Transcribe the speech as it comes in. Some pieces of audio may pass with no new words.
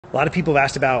A lot of people have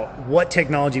asked about what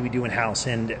technology we do in-house,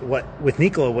 and with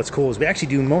Nikola, what's cool is we actually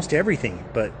do most everything,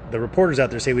 but the reporters out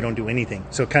there say we don't do anything.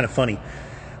 So kind of funny.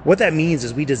 What that means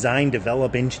is we design,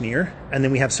 develop, engineer, and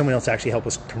then we have someone else actually help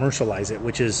us commercialize it,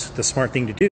 which is the smart thing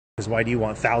to do. Because why do you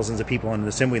want thousands of people on the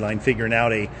assembly line figuring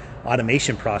out a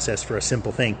automation process for a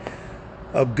simple thing?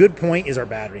 A good point is our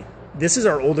battery. This is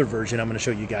our older version I'm going to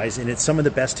show you guys, and it's some of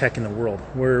the best tech in the world.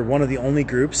 We're one of the only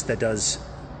groups that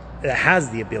has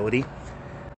the ability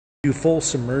do full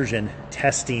submersion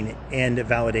testing and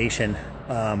validation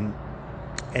and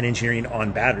engineering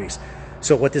on batteries.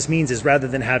 So what this means is rather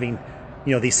than having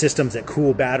these systems that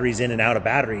cool batteries in and out of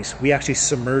batteries, we actually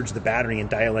submerge the battery in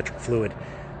dielectric fluid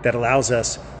that allows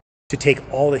us to take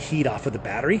all the heat off of the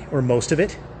battery, or most of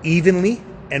it, evenly,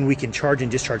 and we can charge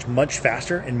and discharge much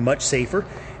faster and much safer.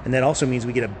 And that also means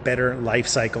we get a better life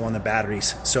cycle on the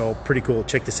batteries. So pretty cool.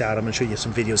 Check this out. I'm going to show you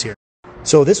some videos here.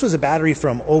 So this was a battery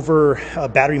from a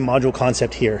battery module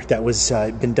concept here that was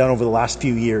been done over the last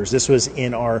few years. This was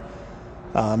in our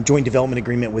joint development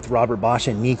agreement with Robert Bosch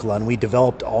and Nikola, and we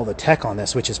developed all the tech on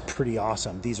this, which is pretty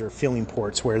awesome. These are filling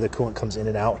ports where the coolant comes in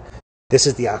and out. This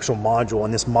is the actual module,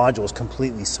 and this module is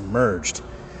completely submerged.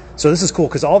 So this is cool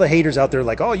because all the haters out there are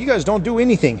like, oh, you guys don't do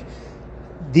anything.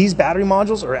 These battery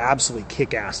modules are absolutely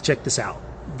kick-ass. Check this out.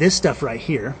 This stuff right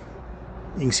here,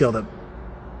 you can see all the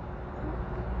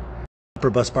upper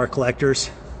bus bar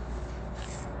collectors.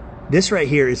 This right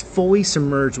here is fully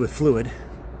submerged with fluid,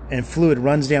 and fluid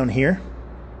runs down here,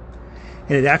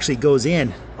 and it actually goes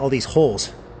in all these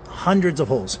holes, hundreds of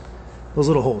holes, those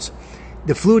little holes.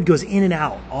 The fluid goes in and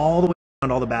out all the way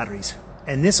around all the batteries,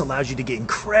 and this allows you to get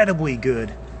incredibly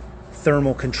good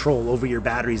thermal control over your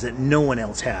batteries that no one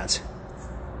else has.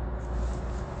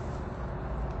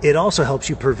 It also helps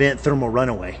you prevent thermal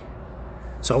runaway.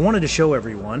 So I wanted to show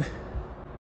everyone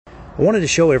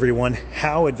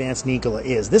how advanced Nikola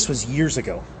is. This was years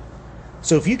ago.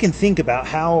 So if you can think about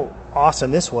how awesome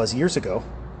this was years ago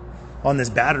on this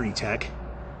battery tech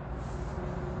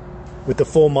with the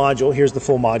full module. Here's the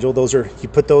full module. You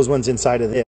put those ones inside of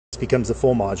this, becomes the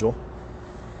full module.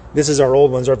 This is our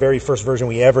old ones, our very first version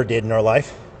we ever did in our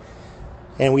life.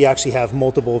 And we actually have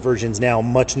multiple versions now,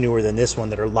 much newer than this one,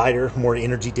 that are lighter, more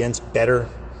energy dense, better.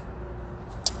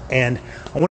 And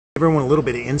I want to give everyone a little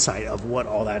bit of insight of what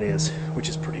all that is, which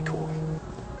is pretty cool.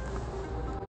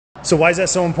 So why is that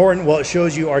so important? Well, it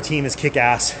shows you our team is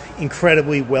kick-ass,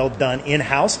 incredibly well done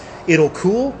in-house. It'll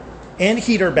cool and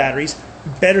heat our batteries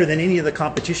better than any of the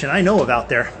competition I know of out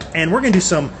there. And we're going to do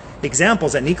some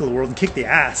examples at Nikola World and kick the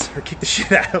ass, or kick the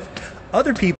shit out of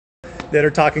other people that are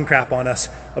talking crap on us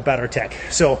about our tech.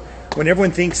 So when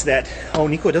everyone thinks that, oh,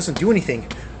 Nikola doesn't do anything,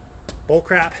 bull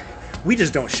crap, we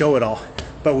just don't show it all.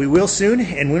 But we will soon,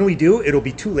 and when we do, it'll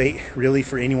be too late, really,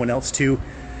 for anyone else to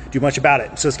do much about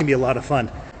it. So it's going to be a lot of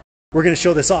fun. We're going to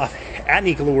show this off at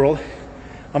Nikola World.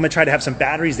 I'm going to try to have some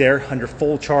batteries there under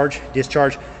full charge,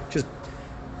 discharge, just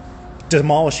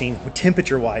demolishing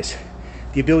temperature-wise,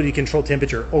 the ability to control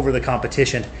temperature over the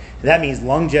competition. And that means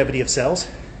longevity of cells.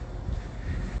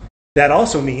 That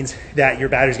also means that your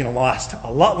battery's going to last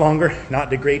a lot longer, not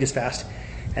degrade as fast.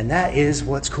 And that is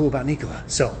what's cool about Nikola.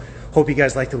 So hope you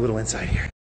guys like the little insight here.